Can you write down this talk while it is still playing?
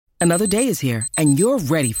Another day is here, and you're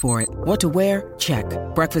ready for it. What to wear? Check.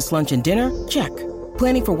 Breakfast, lunch, and dinner? Check.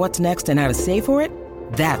 Planning for what's next and how to save for it?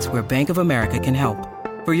 That's where Bank of America can help.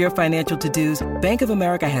 For your financial to-dos, Bank of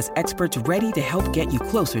America has experts ready to help get you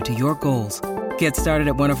closer to your goals. Get started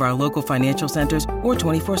at one of our local financial centers or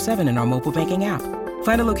 24/7 in our mobile banking app.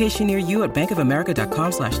 Find a location near you at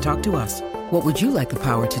bankofamerica.com/talktous. What would you like the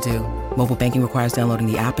power to do? Mobile banking requires downloading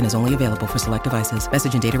the app and is only available for select devices.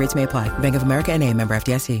 Message and data rates may apply. Bank of America N.A., member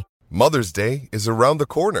FDIC. Mother's Day is around the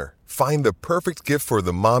corner. Find the perfect gift for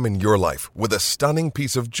the mom in your life with a stunning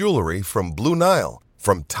piece of jewelry from Blue Nile.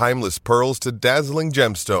 From timeless pearls to dazzling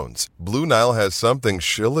gemstones, Blue Nile has something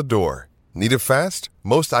she'll adore. Need it fast?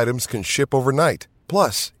 Most items can ship overnight.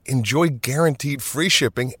 Plus, enjoy guaranteed free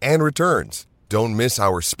shipping and returns. Don't miss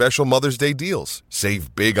our special Mother's Day deals.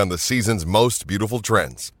 Save big on the season's most beautiful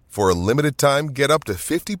trends. For a limited time, get up to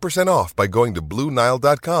 50% off by going to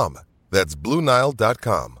BlueNile.com. That's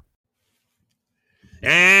BlueNile.com.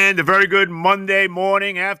 And a very good Monday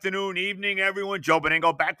morning, afternoon, evening, everyone. Joe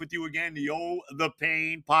Benigno back with you again, the The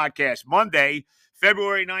Pain podcast. Monday,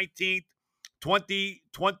 February 19th,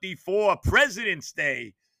 2024, President's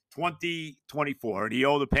Day 2024. The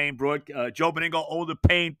The Pain Joe Benigno The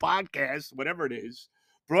Pain podcast, whatever it is,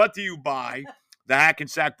 brought to you by the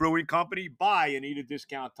Hackensack Brewing Company, by Anita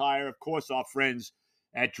Discount Tire, of course, our friends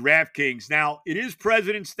at DraftKings. Now, it is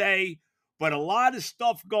President's Day, but a lot of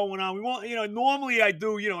stuff going on. We want, normally I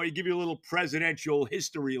do, I give you a little presidential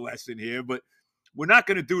history lesson here, but we're not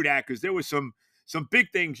going to do that because there was some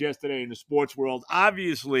big things yesterday in the sports world.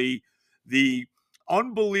 Obviously, the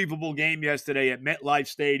unbelievable game yesterday at MetLife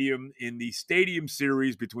Stadium in the Stadium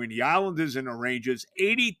Series between the Islanders and the Rangers.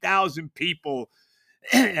 80,000 people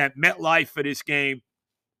at MetLife for this game.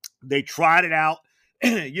 They tried it out.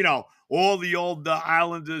 All the old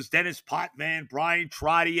Islanders, Dennis Potvin, Brian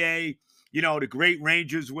Trottier, the great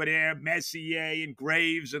Rangers were there, Messier and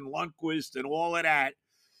Graves and Lundqvist and all of that.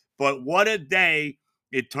 But what a day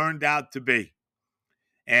it turned out to be.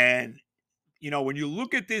 And, when you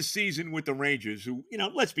look at this season with the Rangers, who,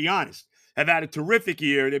 let's be honest, have had a terrific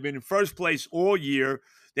year. They've been in first place all year.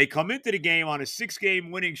 They come into the game on a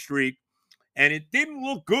 6-game winning streak, and it didn't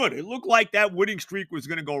look good. It looked like that winning streak was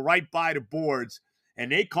going to go right by the boards, and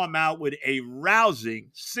they come out with a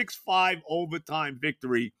rousing 6-5 overtime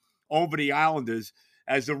victory over the Islanders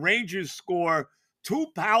as the Rangers score 2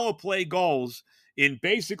 power play goals in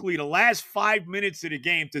basically the last 5 minutes of the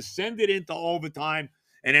game to send it into overtime.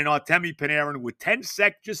 And then Artemi Panarin with 10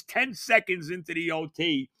 seconds into the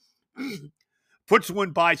OT puts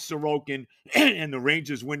one by Sorokin, and the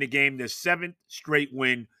Rangers win the game, their 7th straight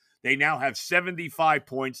win. They now have 75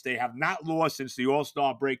 points. They have not lost since the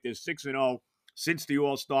All-Star break. They're 6-0 since the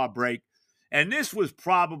All-Star break. And this was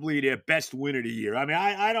probably their best win of the year. I mean,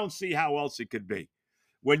 I don't see how else it could be.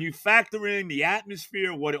 When you factor in the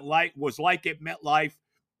atmosphere, what it was like at MetLife,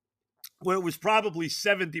 where it was probably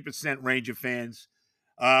 70% Ranger fans,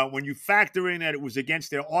 when you factor in that it was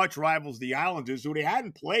against their arch rivals, the Islanders, who they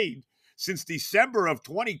hadn't played since December of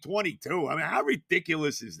 2022. I mean, how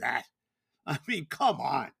ridiculous is that? I mean, come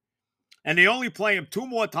on. And they only play them 2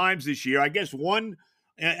 more times this year. I guess one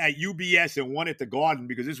at UBS and one at the Garden,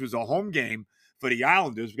 because this was a home game for the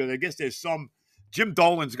Islanders, because I guess there's Jim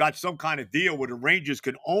Dolan's got some kind of deal where the Rangers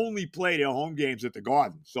can only play their home games at the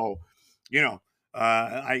Garden. So,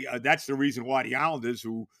 that's the reason why the Islanders,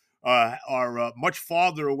 who are much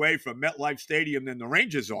farther away from MetLife Stadium than the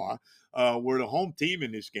Rangers are, were the home team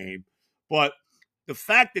in this game. But the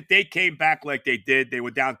fact that they came back like they did, they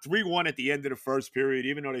were down 3-1 at the end of the first period,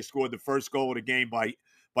 even though they scored the first goal of the game by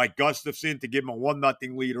Gustafsson to give them a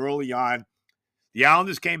 1-0 lead early on. The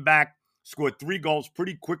Islanders came back, scored 3 goals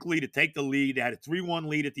pretty quickly to take the lead. They had a 3-1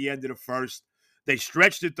 lead at the end of the first. They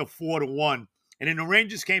stretched it to 4-1. And then the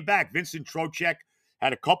Rangers came back. Vincent Trocheck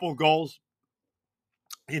had a couple of goals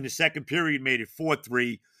in the second period, made it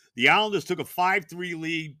 4-3. The Islanders took a 5-3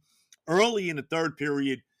 lead early in the third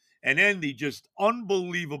period. And then the just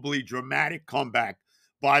unbelievably dramatic comeback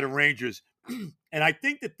by the Rangers. And I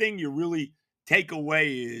think the thing you really take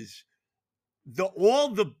away is all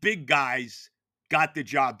the big guys got the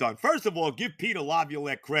job done. First of all, give Peter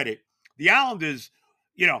Laviolette credit. The Islanders,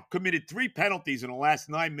 committed 3 penalties in the last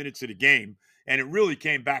 9 minutes of the game, and it really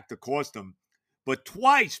came back to cost them. But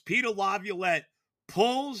twice, Peter Laviolette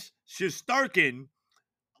pulls Shesterkin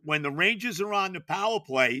when the Rangers are on the power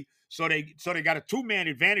play. So they got a 2-man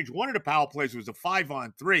advantage. One of the power plays was a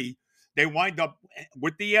 5-on-3. They wind up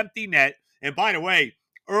with the empty net. And by the way,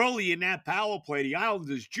 early in that power play, the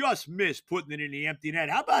Islanders just missed putting it in the empty net.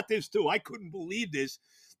 How about this, too? I couldn't believe this.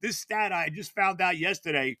 This stat I just found out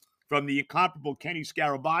yesterday from the incomparable Kenny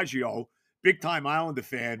Scarabaggio. big-time Islander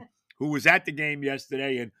fan who was at the game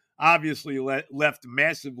yesterday and obviously left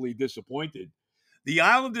massively disappointed. The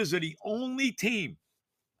Islanders are the only team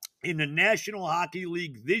in the National Hockey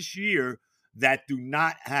League this year that do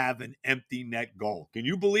not have an empty net goal. Can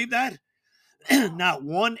you believe that? Not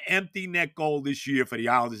one empty net goal this year for the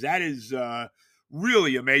Islanders. That is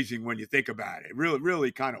really amazing when you think about it. Really,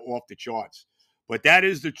 really kind of off the charts. But that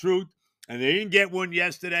is the truth. And they didn't get one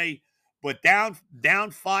yesterday. But down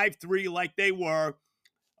 5-3 like they were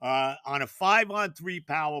on a 5-on-3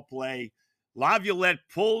 power play. Laviolette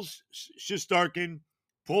pulls Shesterkin,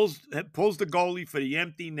 pulls the goalie for the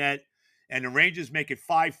empty net, and the Rangers make it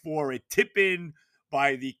 5-4. A tip in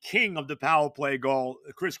by the king of the power play goal,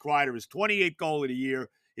 Chris Kreider, his 28th goal of the year,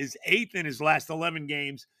 his 8th in his last 11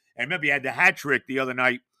 games. And remember, he had the hat trick the other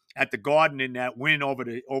night at the Garden in that win over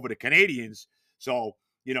the Canadiens. So,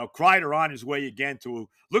 Kreider on his way again to,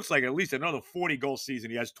 looks like at least another 40-goal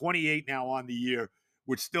season. He has 28 now on the year,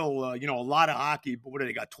 with still, a lot of hockey. But what do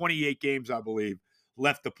they got? 28 games, I believe,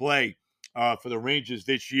 left to play for the Rangers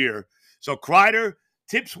this year. So Kreider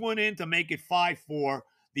tips one in to make it 5-4.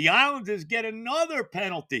 The Islanders get another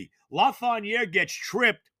penalty. Lafreniere gets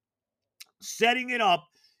tripped, setting it up.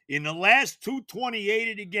 In the last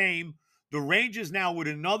 2:28 of the game, the Rangers now with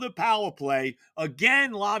another power play.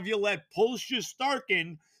 Again, Laviolette pulls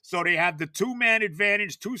Shesterkin, so they have the two-man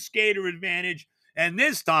advantage, two-skater advantage. And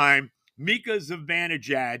this time, Mika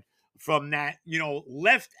Zibanejad from that,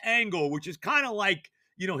 left angle, which is kind of like,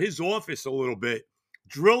 his office a little bit,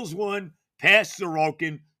 drills one, past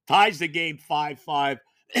Sorokin, ties the game 5-5.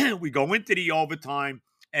 We go into the overtime,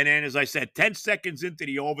 and then, as I said, 10 seconds into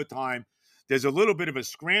the overtime, there's a little bit of a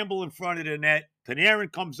scramble in front of the net.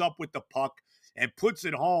 Panarin comes up with the puck and puts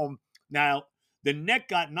it home. Now, the net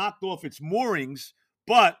got knocked off its moorings,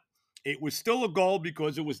 but it was still a goal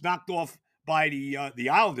because it was knocked off by the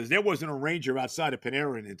Islanders. There wasn't a Ranger outside of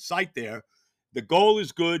Panarin in sight there. The goal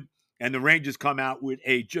is good, and the Rangers come out with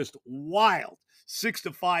a just wild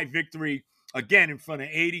 6-5 victory, again, in front of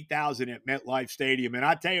 80,000 at MetLife Stadium. And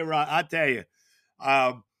I tell you,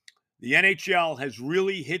 the NHL has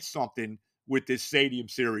really hit something with this Stadium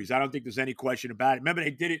Series. I don't think there's any question about it. Remember,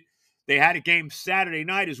 they did it. They had a game Saturday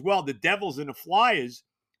night as well. The Devils and the Flyers,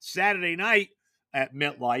 Saturday night at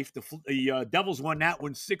MetLife. The Devils won that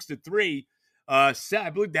one 6-3. I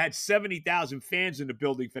believe they had 70,000 fans in the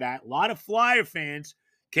building for that. A lot of Flyer fans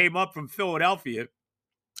came up from Philadelphia.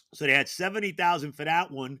 So they had 70,000 for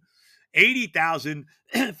that one, 80,000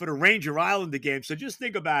 for the Ranger Islander game. So just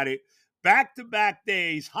think about it. Back-to-back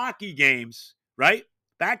days, hockey games, right?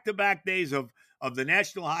 Back-to-back days of the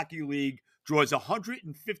National Hockey League draws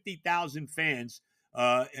 150,000 fans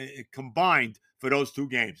combined for those two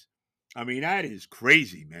games. I mean, that is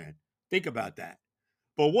crazy, man. Think about that.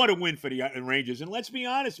 But what a win for the Rangers. And let's be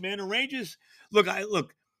honest, man, the Rangers, look,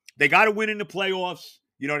 they got to win in the playoffs.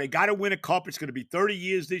 They got to win a cup. It's going to be 30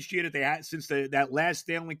 years this year that they had since that last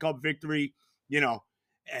Stanley Cup victory.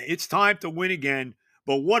 It's time to win again.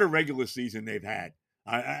 But what a regular season they've had.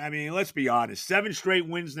 I mean, let's be honest. 7 straight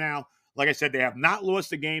wins now. Like I said, they have not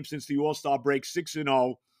lost a game since the All-Star break,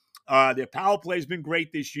 6-0. Their power play has been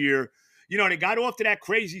great this year. They got off to that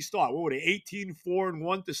crazy start. What were they,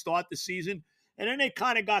 18-4-1 to start the season? And then they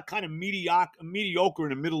got mediocre in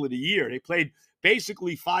the middle of the year. They played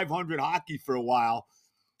basically 500 hockey for a while.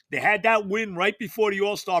 They had that win right before the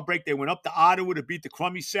All-Star break. They went up to Ottawa to beat the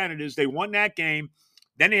crummy Senators. They won that game.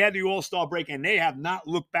 Then they had the All-Star break, and they have not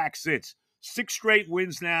looked back since. 6 straight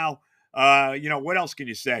wins now. What else can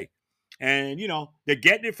you say? And, they're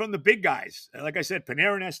getting it from the big guys. Like I said,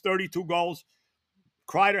 Panarin has 32 goals.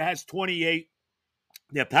 Kreider has 28.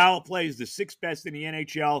 Their power play is the 6th best in the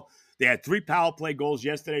NHL. They had 3 power play goals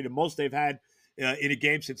yesterday, the most they've had in a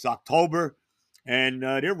game since October. And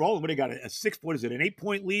they're rolling. What they got? An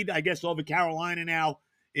 8-point lead, I guess, over Carolina now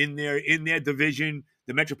in their division,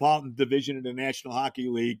 the Metropolitan Division of the National Hockey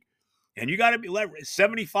League. And you got to be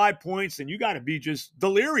 75 points, and you got to be just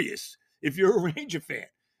delirious if you're a Ranger fan.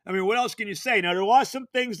 I mean, what else can you say? Now, there are some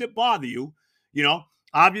things that bother you.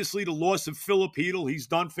 Obviously the loss of Philip Hedl. He's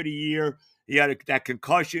done for the year. He had that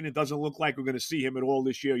concussion. It doesn't look like we're going to see him at all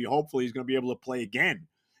this year. Hopefully he's going to be able to play again.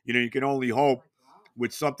 You can only hope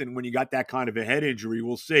with something when you got that kind of a head injury.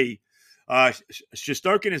 We'll see.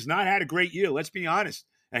 Shesterkin has not had a great year. Let's be honest.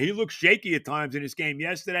 Now, he looked shaky at times in his game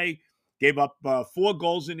yesterday. Gave up 4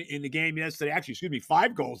 goals in the game yesterday. Actually,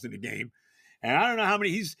 5 goals in the game. And I don't know how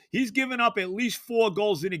many. He's given up at least 4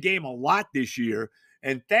 goals in a game a lot this year.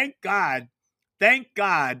 And thank God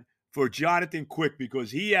for Jonathan Quick,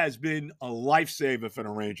 because he has been a lifesaver for the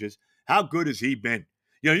Rangers. How good has he been?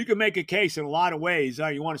 You can make a case in a lot of ways.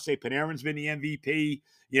 You want to say Panarin's been the MVP.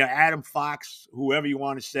 Adam Fox, whoever you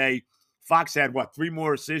want to say. Fox had, 3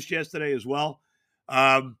 more assists yesterday as well.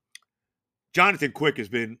 Jonathan Quick has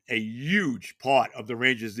been a huge part of the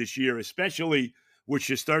Rangers this year, especially with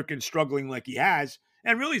Shesterkin struggling like he has.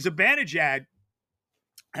 And really, Zibanejad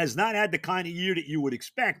has not had the kind of year that you would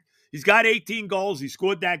expect. He's got 18 goals. He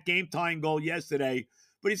scored that game-tying goal yesterday,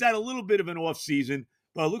 but he's had a little bit of an off season.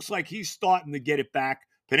 But it looks like he's starting to get it back.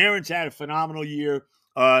 Panarin's had a phenomenal year.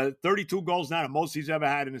 32 goals now, the most he's ever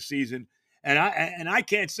had in a season. And I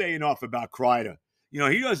can't say enough about Kreider.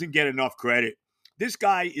 He doesn't get enough credit. This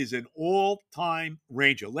guy is an all-time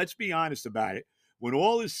Ranger. Let's be honest about it. When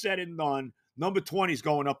all is said and done, number 20 is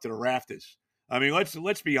going up to the rafters. I mean,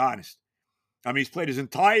 let's be honest. I mean, he's played his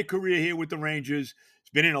entire career here with the Rangers.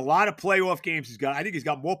 He's been in a lot of playoff games. I think he's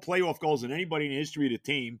got more playoff goals than anybody in the history of the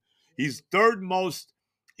team. He's third most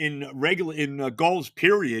in goals,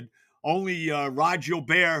 period. Only Rod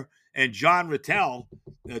Gilbert and John Rattel,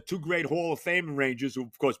 2 great Hall of Fame Rangers, who,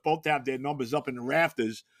 of course, both have their numbers up in the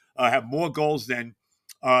rafters, have more goals than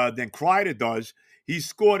Kreider does. He's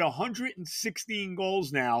scored 116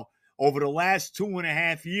 goals now over the last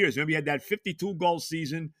 2.5 years. Remember, he had that 52-goal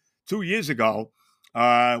season 2 years ago,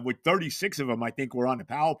 with 36 of them, I think, were on the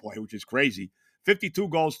power play, which is crazy. 52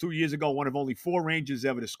 goals 2 years ago, one of only 4 Rangers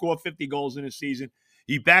ever to score 50 goals in a season.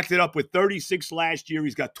 He backed it up with 36 last year.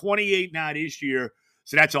 He's got 28 now this year.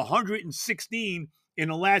 So that's 116 in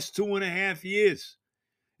the last 2.5 years.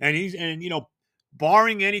 And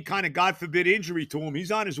barring any kind of, God forbid, injury to him,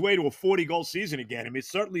 he's on his way to a 40-goal season again. I mean, it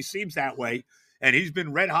certainly seems that way. And he's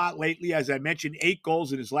been red hot lately. As I mentioned, 8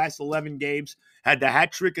 goals in his last 11 games. Had the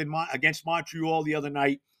hat trick against Montreal the other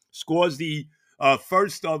night. Scores the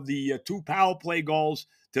first of the 2 power play goals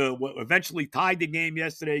to eventually tied the game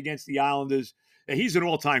yesterday against the Islanders. And he's an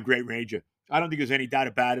all-time great Ranger. I don't think there's any doubt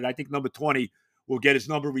about it. I think number 20 will get his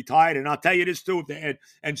number retired. And I'll tell you this, too.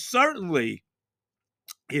 And certainly,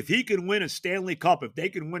 if he can win a Stanley Cup, if they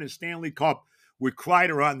can win a Stanley Cup with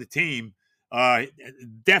Kreider on the team,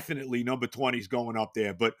 definitely number 20 is going up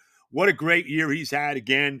there. But what a great year he's had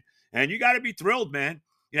again. And you got to be thrilled, man.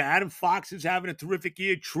 Adam Fox is having a terrific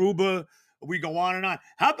year. Trouba, we go on and on.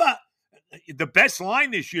 How about the best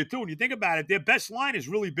line this year, too? When you think about it, their best line has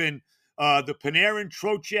really been the Panarin,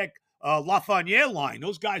 Trocheck, Lafreniere line.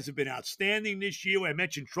 Those guys have been outstanding this year. I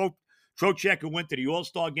mentioned Trocheck, who went to the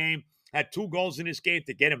All-Star game, had 2 goals in this game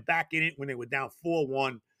to get him back in it when they were down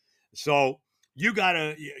 4-1. So you're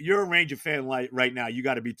a Ranger fan right now. You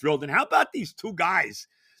got to be thrilled. And how about these 2 guys,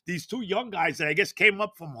 these 2 young guys that I guess came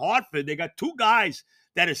up from Hartford? They got 2 guys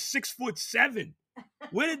that are 6'7".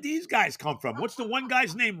 Where did these guys come from? What's the one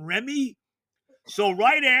guy's name? Remy? So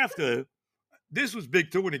right after, this was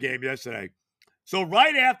big too in the game yesterday. So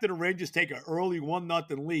right after the Rangers take an early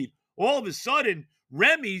 1-0 lead, all of a sudden,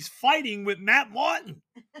 Remy's fighting with Matt Martin,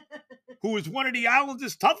 who is one of the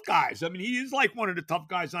Islanders' tough guys. I mean, he is like one of the tough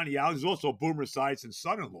guys on the Islanders. He's also Boomer Esiason's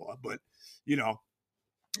son-in-law, but,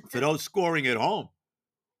 for those scoring at home.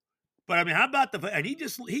 But, I mean, how about and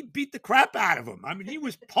he beat the crap out of him. I mean, he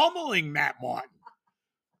was pummeling Matt Martin.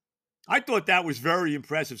 I thought that was very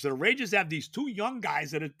impressive. So the Rangers have these 2 young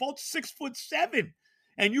guys that are both 6'7",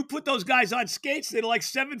 and you put those guys on skates, they're like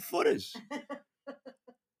 7-footers.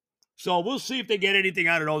 So we'll see if they get anything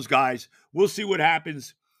out of those guys. We'll see what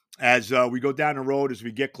happens as we go down the road, as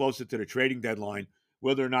we get closer to the trading deadline,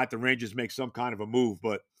 whether or not the Rangers make some kind of a move.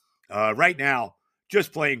 But right now,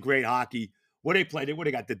 just playing great hockey. What they play?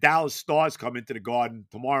 They got the Dallas Stars come into the Garden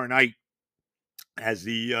tomorrow night as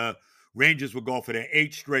the Rangers will go for their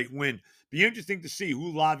 8th straight win. Be interesting to see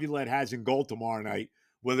who Laviolette has in goal tomorrow night,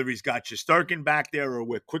 whether he's got Shesterkin back there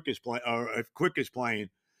or if Quick is playing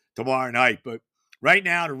tomorrow night. But right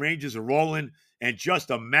now, the Rangers are rolling, and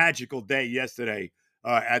just a magical day yesterday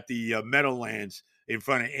at the Meadowlands in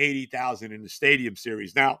front of 80,000 in the Stadium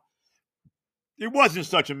Series. Now, it wasn't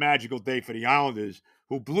such a magical day for the Islanders,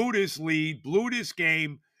 who blew this lead, blew this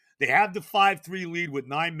game. They have the 5-3 lead with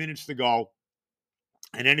 9 minutes to go.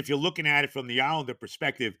 And then if you're looking at it from the Islander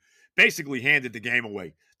perspective, basically handed the game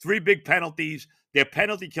away. 3 big penalties. Their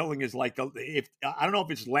penalty killing is like, I don't know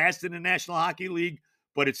if it's last in the National Hockey League,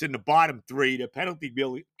 but it's in the bottom 3. Their penalty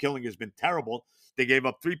killing has been terrible. They gave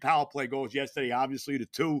up 3 power play goals yesterday, obviously the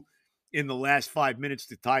 2 in the last 5 minutes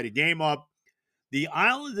to tie the game up. The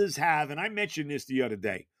Islanders have, and I mentioned this the other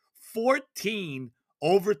day, 14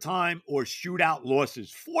 overtime or shootout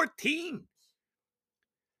losses. 14.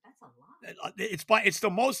 It's the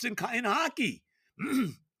most in hockey.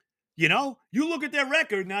 You look at their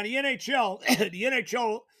record now. The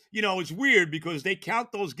NHL, is weird because they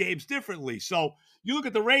count those games differently. So you look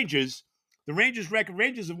at the Rangers. The Rangers record.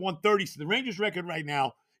 Rangers have won 30. The Rangers record right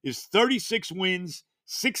now is 36 wins,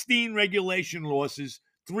 16 regulation losses,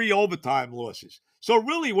 3 overtime losses. So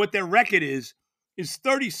really what their record is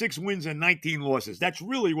 36 wins and 19 losses. That's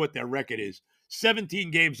really what their record is.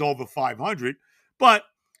 17 games over 500. But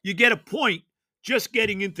you get a point just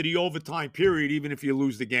getting into the overtime period, even if you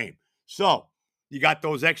lose the game. So you got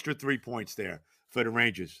those extra 3 points there for the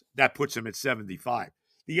Rangers. That puts them at 75.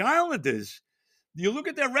 The Islanders, you look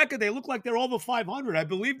at their record, they look like they're over 500. I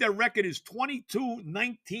believe their record is 22,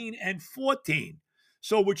 19, and 14.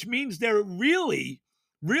 So which means they're really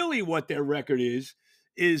what their record is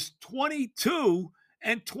 22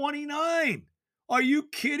 and 29. Are you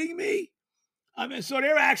kidding me? I mean, so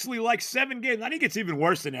they're actually like 7 games. I think it's even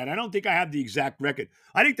worse than that. I don't think I have the exact record.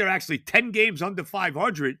 I think they're actually 10 games under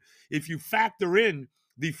 500 if you factor in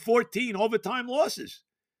the 14 overtime losses.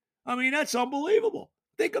 I mean, that's unbelievable.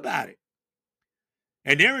 Think about it.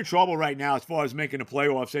 And they're in trouble right now as far as making the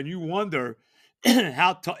playoffs, and you wonder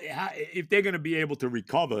if they're going to be able to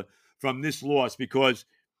recover from this loss because,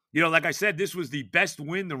 like I said, this was the best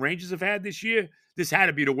win the Rangers have had this year. This had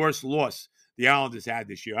to be the worst loss the Islanders had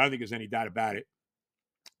this year. I don't think there's any doubt about it,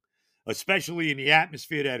 especially in the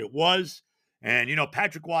atmosphere that it was. And,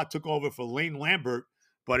 Patrick Roy took over for Lane Lambert,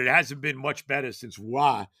 but it hasn't been much better since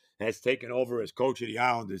Roy has taken over as coach of the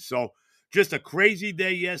Islanders. So just a crazy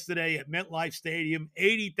day yesterday at MetLife Stadium.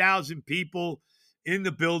 80,000 people in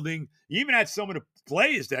the building. You even had some of the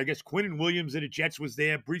players there. I guess Quinnen Williams of the Jets was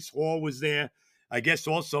there. Breece Hall was there. I guess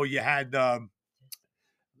also you had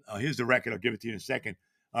here's the record. I'll give it to you in a second.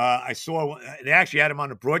 I saw they actually had him on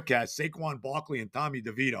the broadcast, Saquon Barkley and Tommy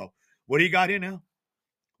DeVito. What do you got here now?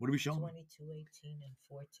 What are we showing? 22, 18, and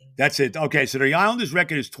 14. That's it. Okay, so the Islanders'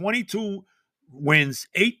 record is 22 wins,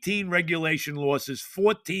 18 regulation losses,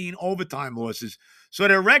 14 overtime losses. So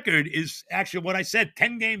their record is actually what I said,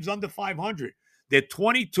 10 games under 500. They're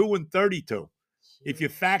 22 and 32. Jeez. If you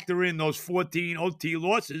factor in those 14 OT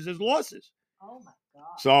losses as losses. Oh, my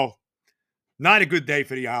God. So not a good day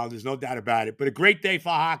for the Islanders, no doubt about it. But a great day for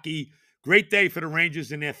hockey, great day for the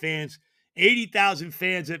Rangers and their fans. 80,000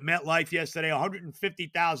 fans at MetLife yesterday,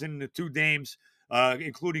 150,000 in the 2 games,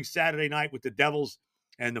 including Saturday night with the Devils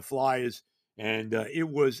and the Flyers. And it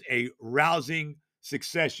was a rousing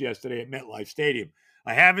success yesterday at MetLife Stadium.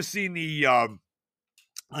 I haven't seen on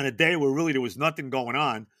a day where really there was nothing going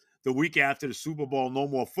on, the week after the Super Bowl, no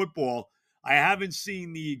more football, I haven't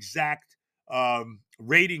seen the exact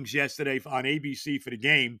ratings yesterday on ABC for the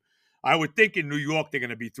game. I would think in New York they're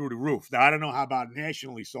going to be through the roof. Now, I don't know how about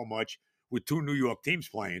nationally so much with 2 New York teams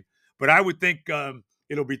playing, but I would think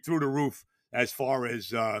it'll be through the roof as far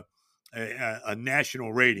as a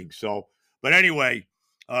national rating. So, but anyway,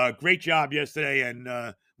 great job yesterday,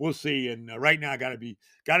 and we'll see. And right now, got to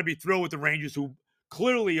be thrilled with the Rangers, who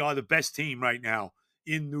clearly are the best team right now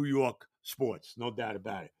in New York sports, no doubt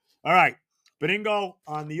about it. All right, Benigno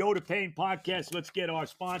on the Oda Payne podcast. Let's get our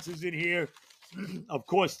sponsors in here. Of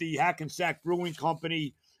course, the Hackensack Brewing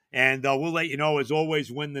Company, and we'll let you know, as always,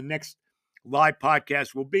 when the next live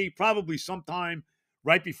podcast will be, probably sometime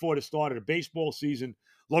right before the start of the baseball season.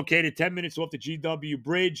 Located 10 minutes off the GW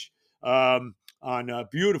Bridge on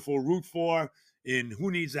beautiful Route 4 in Who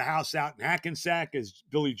Needs a House Out in Hackensack, as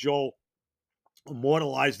Billy Joel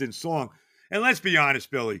immortalized in song. And let's be honest,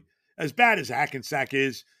 Billy, as bad as Hackensack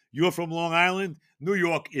is, you're from Long Island, New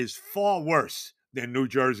York is far worse than New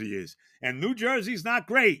Jersey is. And New Jersey's not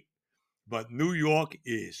great, but New York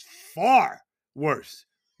is far worse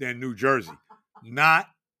than New Jersey. Not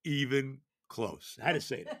even close. I had to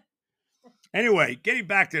say that. Anyway, getting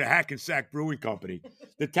back to the Hackensack Brewing Company,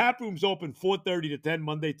 the tap room's open 4:30 to 10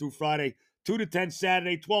 Monday through Friday, 2 to 10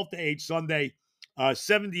 Saturday, 12 to 8 Sunday,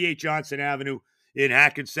 78 Johnson Avenue in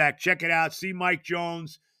Hackensack. Check it out. See Mike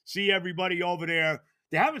Jones. See everybody over there.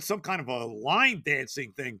 They're having some kind of a line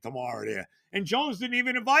dancing thing tomorrow there. And Jones didn't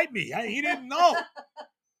even invite me. He didn't know.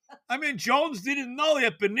 I mean, Jones didn't know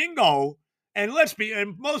that Benigno, and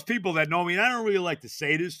most people that know me, and I don't really like to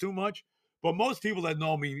say this too much, but most people that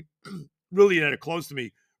know me, really that are close to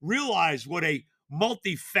me, realize what a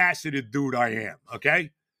multifaceted dude I am, okay?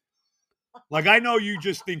 Like, I know you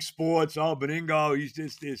just think sports, Benigno, he's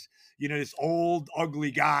just this, this old,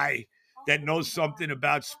 ugly guy that knows something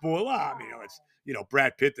about sport. Well, I mean, it's,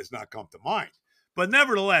 Brad Pitt does not come to mind. But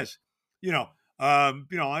nevertheless, I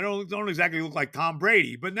don't exactly look like Tom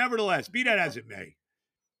Brady, but nevertheless, be that as it may,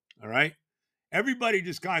 all right? Everybody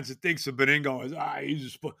just kind of thinks of Benigno as, he's a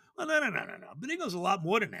sport. Well, no. Benigno's a lot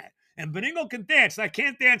more than that. And Benigno can dance. I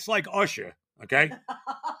can't dance like Usher, okay?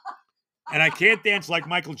 And I can't dance like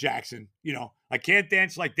Michael Jackson. I can't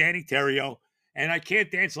dance like Danny Terrio. And I can't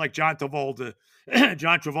dance like John Travolta.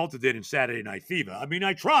 John Travolta did in Saturday Night Fever. I mean,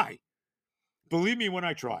 I try. Believe me when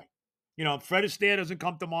I try. Fred Astaire doesn't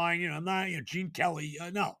come to mind. I'm not, Gene Kelly.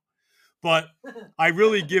 No. But I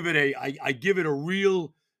really give it I give it a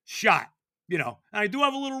real shot. And I do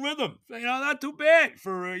have a little rhythm. Not too bad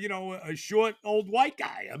for, a short old white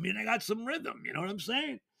guy. I mean, I got some rhythm. You know what I'm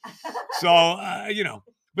saying? So,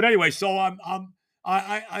 but anyway, so I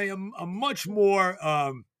am a much more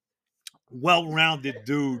well-rounded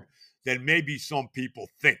dude than maybe some people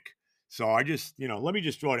think. So I just, let me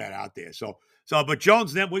just throw that out there. But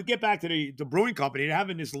Jones, then we'll get back to the brewing company. They're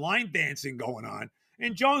having this line dancing going on,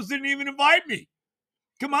 and Jones didn't even invite me.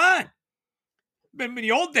 Come on. In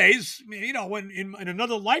the old days, when in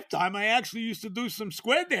another lifetime, I actually used to do some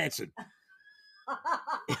square dancing.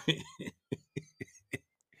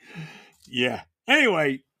 Yeah.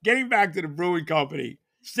 Anyway, getting back to the brewing company,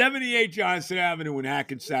 78 Johnson Avenue in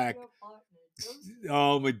Hackensack.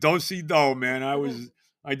 Oh, my do-si-do, man. I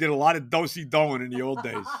did a lot of do-si-doing in the old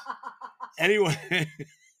days. Anyway,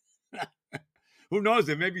 who knows?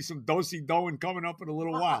 There may be some do-si-doing coming up in a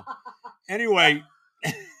little while. Anyway,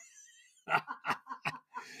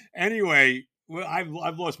 well,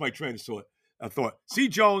 I've lost my train of thought. See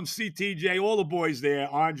Jones, see TJ, all the boys there,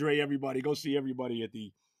 Andre, everybody. Go see everybody at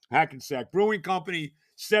the Hackensack Brewing Company,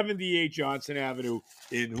 78 Johnson Avenue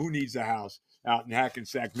in Who Needs a House out in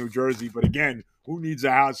Hackensack, New Jersey. But again, who needs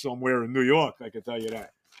a house somewhere in New York? I can tell you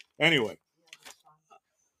that. Anyway,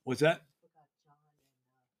 what's that?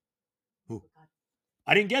 Who?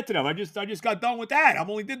 I didn't get to them. I just got done with that. I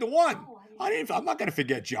only did the one. I'm not going to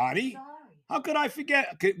forget Johnny. How could I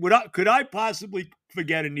forget? Could I possibly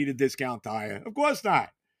forget Anita Discount Tire? Of course not.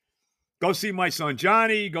 Go see my son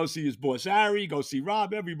Johnny. Go see his boss Harry. Go see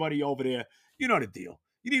Rob. Everybody over there. You know the deal.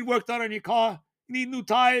 You need work done on your car. You need new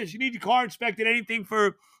tires. You need your car inspected. Anything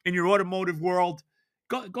in your automotive world.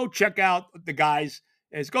 Go check out the guys.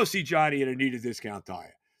 Go see Johnny at Anita Discount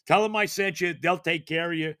Tire. Tell them I sent you. They'll take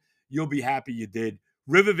care of you. You'll be happy you did.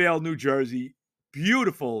 Rivervale, New Jersey.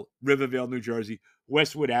 Beautiful Rivervale, New Jersey.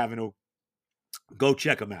 Westwood Avenue. Go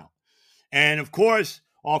check them out. And, of course,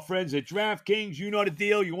 our friends at DraftKings, you know the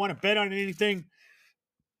deal. You want to bet on anything?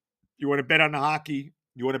 You want to bet on the hockey?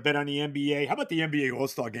 You want to bet on the NBA? How about the NBA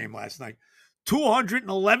All-Star game last night?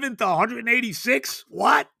 211 to 186?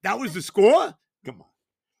 What? That was the score? Come on.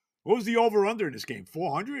 What was the over-under in this game?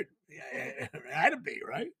 400? Yeah, it had to be,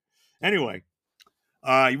 right? Anyway,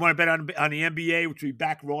 you want to bet on the NBA, which will be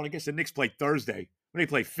back rolling. I guess the Knicks play Thursday. When they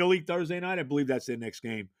play Philly Thursday night, I believe that's their next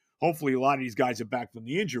game. Hopefully, a lot of these guys are back from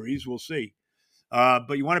the injuries. We'll see.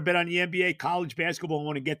 But you want to bet on the NBA, college basketball. I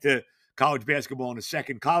want to get to college basketball in a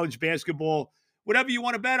second. College basketball, whatever you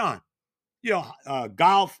want to bet on.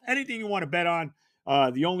 Golf, anything you want to bet on.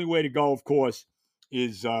 The only way to go, of course,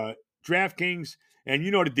 is DraftKings. And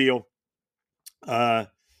you know the deal.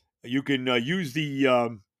 You can use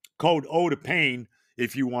the code OTOPAIN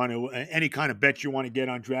if you want to, any kind of bet you want to get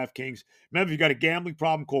on DraftKings. Remember, if you got a gambling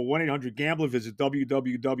problem, call 1-800-GAMBLER. Visit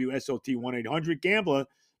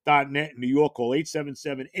www.SOT1800gambler.net. In New York, call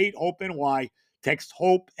 877-8-HOPE-NY. Text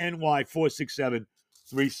HOPE-NY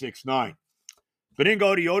 467-369.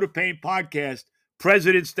 Benigno, the OTOPAIN podcast,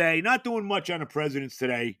 President's Day. Not doing much on the President's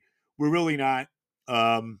today. We're really not.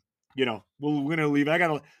 We're going to leave. I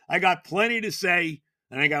got plenty to say,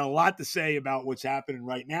 and I got a lot to say about what's happening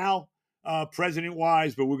right now,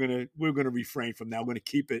 president-wise, but we're gonna refrain from that. We're going to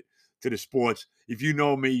keep it to the sports. If you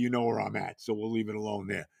know me, you know where I'm at, so we'll leave it alone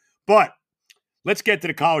there. But let's get to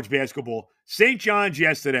the college basketball. St. John's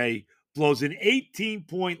yesterday blows an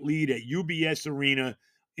 18-point lead at UBS Arena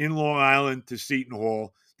in Long Island to Seton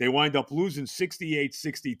Hall. They wind up losing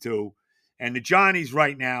 68-62, and the Johnnies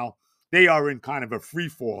right now, they are in kind of a free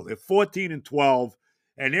fall. They're 14-12,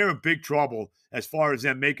 and they're in big trouble as far as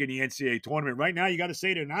them making the NCAA tournament. Right now, you got to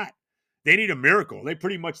say they're not. They need a miracle. They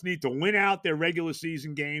pretty much need to win out their regular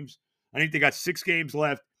season games. I think they got 6 games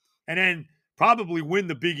left, and then probably win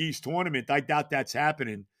the Big East tournament. I doubt that's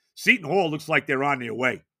happening. Seton Hall looks like they're on their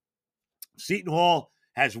way. Seton Hall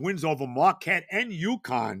has wins over Marquette and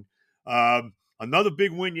UConn. Another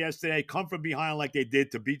big win yesterday. Come from behind like they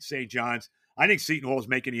did to beat St. John's. I think Seton Hall is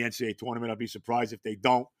making the NCAA tournament. I'd be surprised if they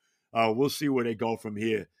don't. We'll see where they go from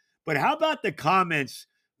here. But how about the comments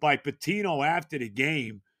by Pitino after the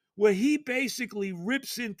game where he basically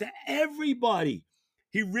rips into everybody?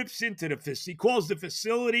 He rips into he calls the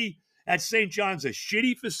facility at St. John's a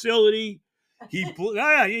shitty facility. He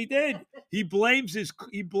did. He blames his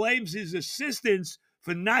assistants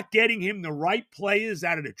for not getting him the right players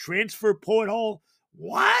out of the transfer portal.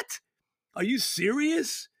 What? Are you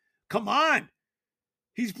serious? Come on.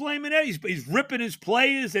 He's blaming it. He's ripping his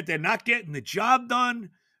players that they're not getting the job done.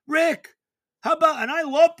 Rick, how about, and I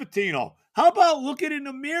love Pitino, how about looking in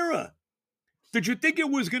the mirror? Did you think it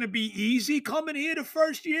was going to be easy coming here the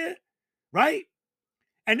first year? Right?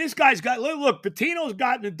 And this guy's got, look, Pitino's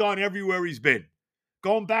gotten it done everywhere he's been.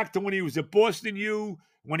 Going back to when he was at Boston U,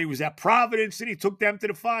 when he was at Providence, and he took them to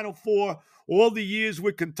the Final Four, all the years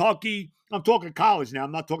with Kentucky. I'm talking college now.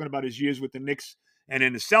 I'm not talking about his years with the Knicks and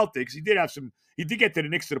then the Celtics. He did get to the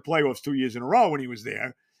Knicks to the playoffs 2 years in a row when he was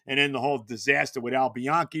there, and then the whole disaster with Al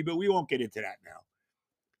Bianchi, but we won't get into that now.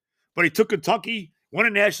 But he took Kentucky, won a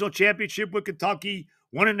national championship with Kentucky,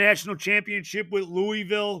 won a national championship with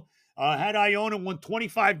Louisville, had Iona, won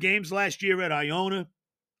 25 games last year at Iona.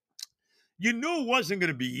 You knew it wasn't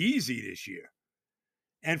going to be easy this year.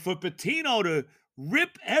 And for Pitino to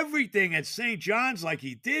rip everything at St. John's like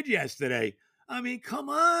he did yesterday, I mean, come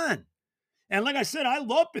on. And like I said, I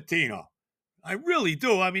love Pitino. I really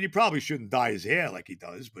do. I mean, he probably shouldn't dye his hair like he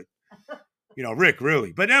does, but, Rick,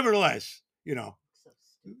 really. But nevertheless,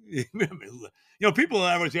 people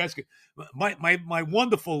are always asking, my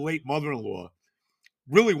wonderful late mother-in-law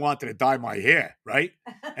really wanted to dye my hair, right?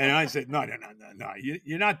 And I said, no,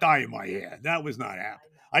 you're not dyeing my hair. That was not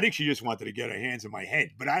happening. I think she just wanted to get her hands in my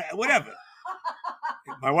head, but whatever.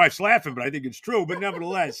 My wife's laughing, but I think it's true. But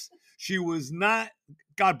nevertheless, she was not,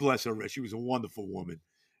 God bless her, she was a wonderful woman.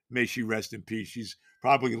 May she rest in peace. She's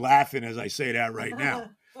probably laughing as I say that right now.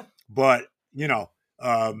 But, Benigno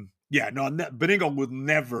would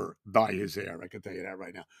never dye his hair. I can tell you that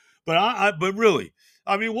right now. But really,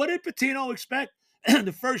 I mean, what did Pitino expect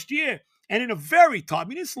the first year? And in a very tough,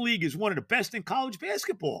 this league is one of the best in college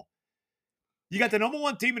basketball. You got the number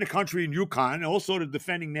one team in the country in UConn, also the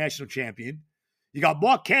defending national champion. You got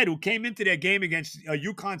Marquette, who came into their game against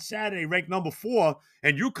UConn Saturday, ranked number 4,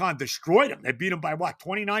 and UConn destroyed them. They beat them by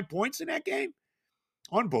 29 points in that game?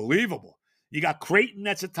 Unbelievable. You got Creighton,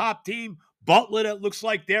 that's a top team. Butler, that looks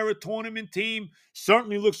like they're a tournament team.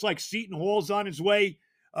 Certainly looks like Seton Hall's on his way,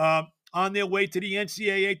 on their way to the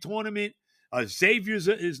NCAA tournament. Xavier's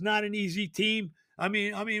is not an easy team. I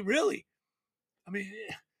mean, really.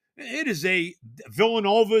 It is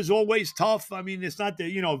Villanova is always tough. I mean, it's not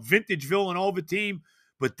the, vintage Villanova team,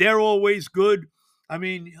 but they're always good. I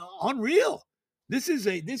mean, unreal. This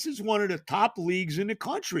is one of the top leagues in the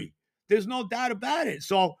country. There's no doubt about it.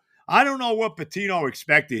 So I don't know what Pitino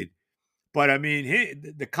expected, but I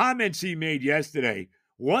mean, the comments he made yesterday,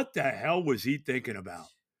 what the hell was he thinking about?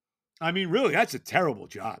 I mean, really, that's a terrible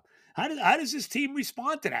job. How does this team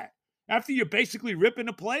respond to that? After you're basically ripping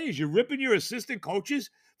the players, you're ripping your assistant coaches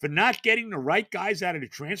for not getting the right guys out of the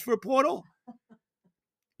transfer portal.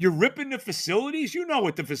 You're ripping the facilities. You know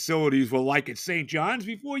what the facilities were like at St. John's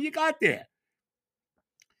before you got there.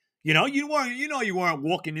 You weren't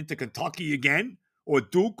walking into Kentucky again, or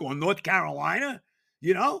Duke, or North Carolina,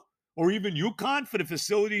 or even UConn for the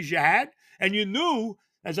facilities you had. And you knew,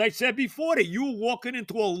 as I said before, that you were walking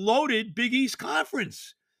into a loaded Big East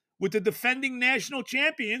conference with the defending national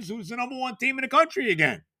champions, who's the number one team in the country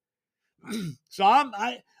again. So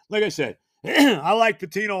like I said, I like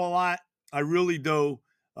Pitino a lot. I really do.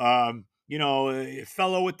 A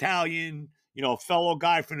fellow Italian, fellow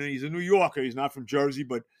guy he's a New Yorker. He's not from Jersey,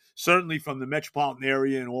 but certainly from the metropolitan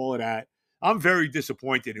area and all of that. I'm very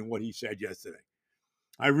disappointed in what he said yesterday.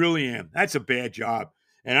 I really am. That's a bad job.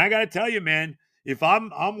 And I got to tell you, man, if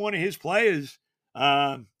I'm one of his players,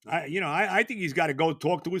 I think he's got to go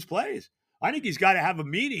talk to his players. I think he's got to have a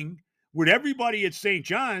meeting with everybody at St.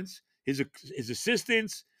 John's, his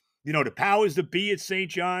assistants, the powers that be at St.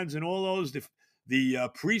 John's and all those, the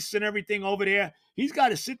priests and everything over there. He's got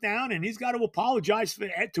to sit down and he's got to apologize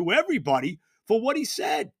to everybody for what he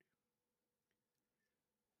said.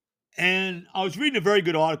 And I was reading a very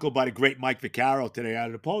good article by the great Mike Vaccaro today out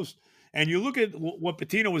of the Post. And you look at what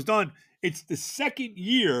Pitino has done. It's the second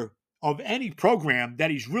year of any program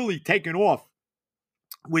that he's really taken off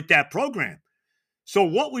with that program. So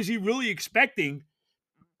what was he really expecting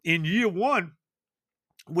in year one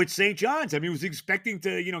with St. John's? I mean, was he expecting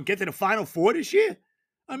to, get to the Final Four this year?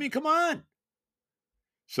 I mean, come on.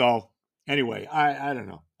 So anyway, I don't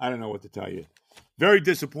know. I don't know what to tell you. Very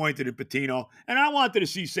disappointed in Pitino. And I wanted to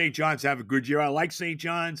see St. John's have a good year. I like St.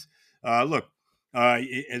 John's. Look,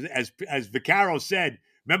 as Vaccaro said,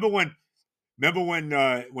 remember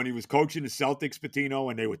when he was coaching the Celtics,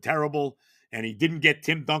 Pitino, and they were terrible, and he didn't get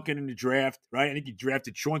Tim Duncan in the draft, right? I think he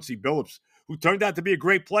drafted Chauncey Billups, who turned out to be a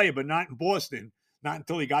great player, but not in Boston, not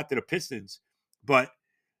until he got to the Pistons. But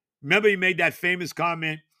remember he made that famous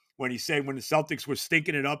comment when he said when the Celtics were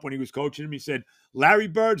stinking it up when he was coaching them, he said, Larry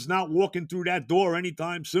Bird's not walking through that door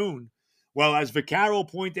anytime soon. Well, as Vaccaro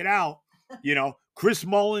pointed out, Chris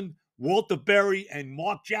Mullin, Walter Berry, and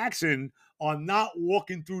Mark Jackson are not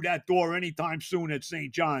walking through that door anytime soon at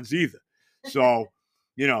St. John's either. So,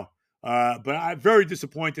 But I'm very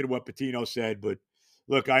disappointed in what Patino said. But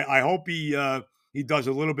look, I hope he does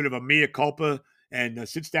a little bit of a mea culpa and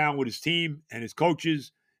sits down with his team and his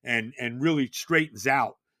coaches and really straightens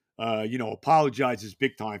out. Apologizes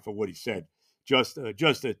big time for what he said. Just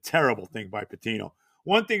a terrible thing by Patino.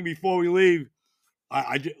 One thing before we leave,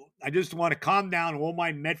 I just want to calm down all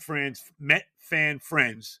my Met fan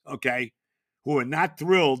friends, okay, who are not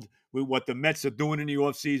thrilled with what the Mets are doing in the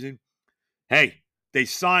offseason. Hey, they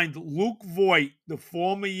signed Luke Voit, the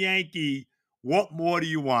former Yankee. What more do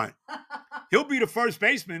you want? He'll be the first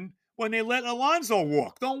baseman when they let Alonso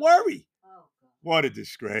walk. Don't worry. Oh, God. What a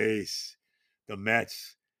disgrace. The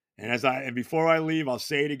Mets. And before I leave, I'll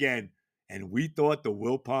say it again. And we thought the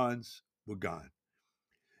Wilpons were gone.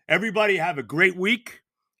 Everybody have a great week.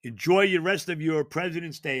 Enjoy the rest of your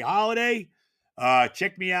President's Day holiday.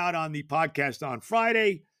 Check me out on the podcast on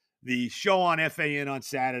Friday, the show on FAN on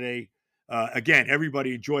Saturday. Again,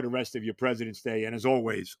 everybody enjoy the rest of your President's Day. And as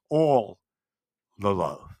always, all the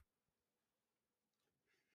love.